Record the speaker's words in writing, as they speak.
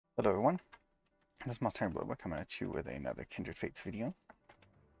Hello everyone, this is Monstertaming coming at you with another Kindred Fates video.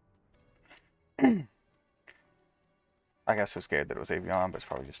 I got so scared that it was Avion, but it's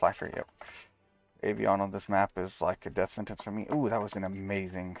probably just Lifer. Yep. Avion on this map is like a death sentence for me. Ooh, that was an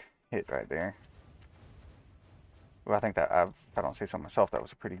amazing hit right there. Well, I think that, if I don't say so myself, that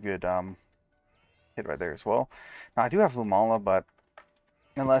was a pretty good hit right there as well. Now, I do have Lumala, but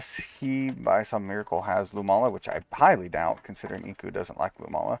unless he, by some miracle, has Lumala, which I highly doubt, considering Iku doesn't like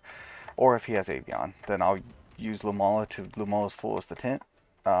Lumala, or if he has Avion, then I'll use Lumala to Lumala's fullest extent.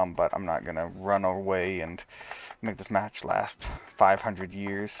 But I'm not going to run away and make this match last 500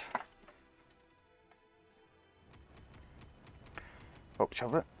 years. Oh,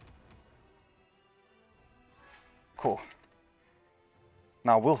 shove it. Cool.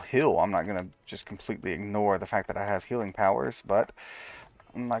 Now, we'll heal. I'm not going to just completely ignore the fact that I have healing powers, but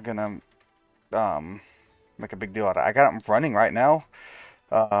I'm not going to make a big deal out of it. I got him running right now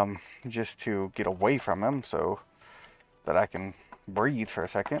just to get away from him so that I can breathe for a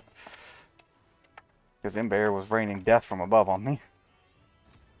second. Because Ember was raining death from above on me.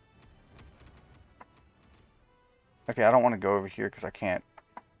 Okay, I don't want to go over here because I can't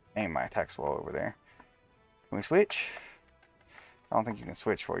aim my attacks well over there. Can we switch? I don't think you can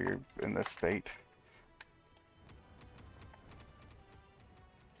switch while you're in this state.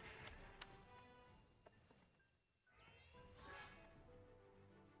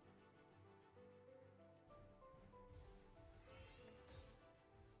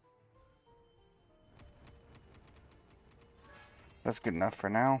 That's good enough for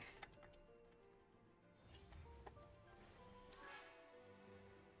now.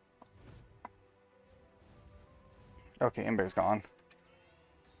 Okay, Ember's gone.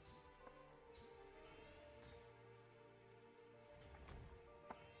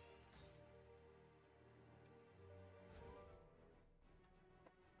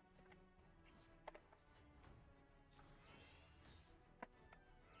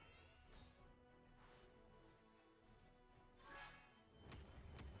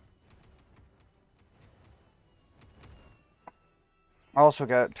 I also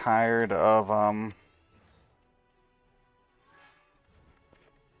got tired of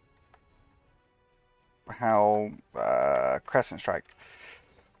how Crescent Strike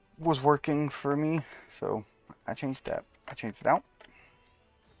was working for me, so I changed that. I changed it out.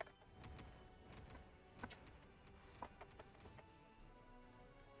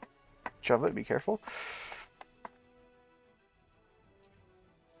 Shove it, be careful.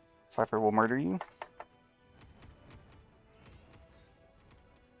 Cypher will murder you.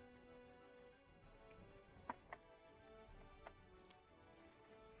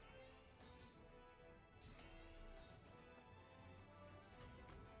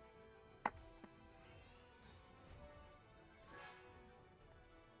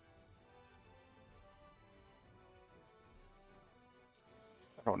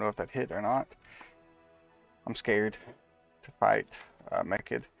 I don't know if that hit or not. I'm scared to fight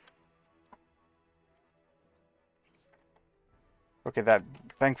Mechid. Okay, that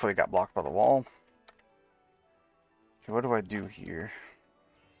thankfully got blocked by the wall. Okay, what do I do here?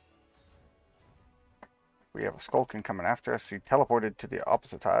 We have a Skulkin coming after us. He teleported to the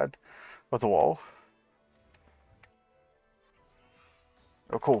opposite side of the wall.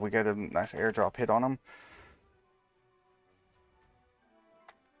 Oh, cool. We got a nice airdrop hit on him.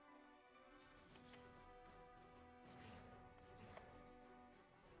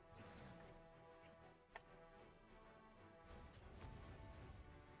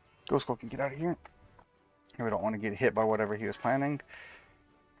 Go, Skulkin, get out of here. We don't want to get hit by whatever he was planning.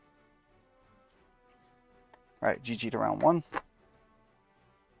 Alright, GG to round one.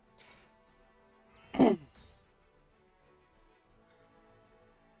 Okay,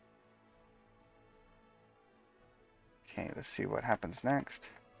 let's see what happens next.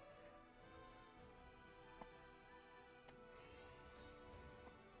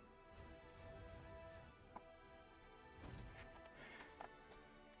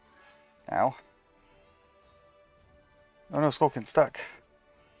 Ow. Oh no, Skulkin's stuck.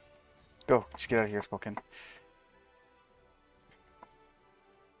 Go, just get out of here, Skulkin.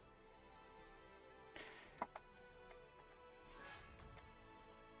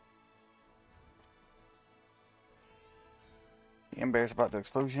 The Ember's about to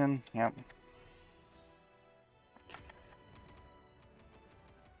explosion. Yep.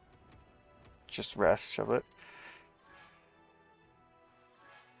 Just rest, shove it.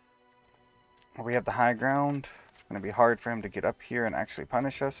 We have the high ground. It's going to be hard for him to get up here and actually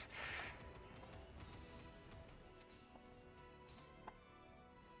punish us.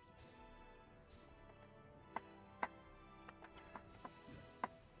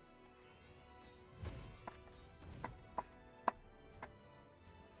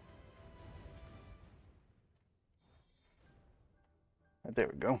 There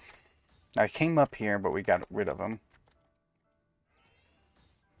we go. I came up here, but we got rid of him.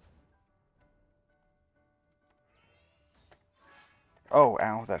 Oh,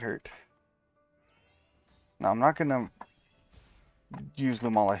 ow, that hurt. Now, I'm not going to use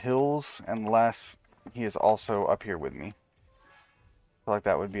Lumala Hills unless he is also up here with me. I feel like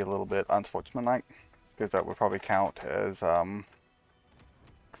that would be a little bit unsportsmanlike, because that would probably count as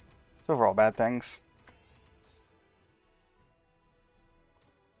overall bad things.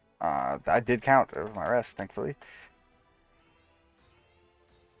 I did count over my rest, thankfully.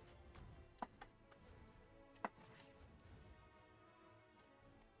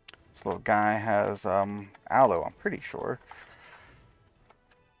 This little guy has aloe, I'm pretty sure.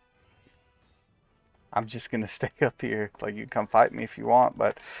 I'm just going to stay up here. Like, you can come fight me if you want,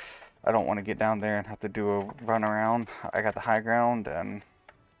 but I don't want to get down there and have to do a run around. I got the high ground and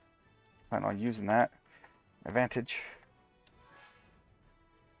plan on using that advantage.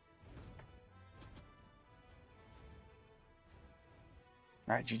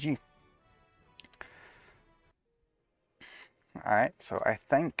 Alright, GG. Alright, so I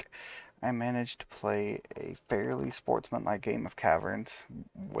think I managed to play a fairly sportsmanlike game of Caverns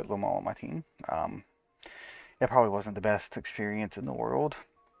with Lumala on my team. It probably wasn't the best experience in the world,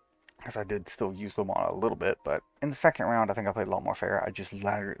 because I did still use Lumala a little bit, but in the second round I think I played a lot more fair. I just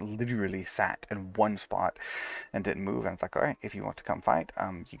literally sat in one spot and didn't move, and it's like, alright, if you want to come fight,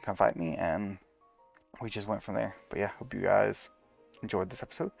 you can come fight me, and we just went from there. But yeah, hope you guys enjoyed this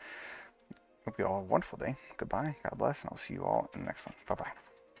episode. Hope you all have a wonderful day. Goodbye, God bless, and I'll see you all in the next one. Bye-bye.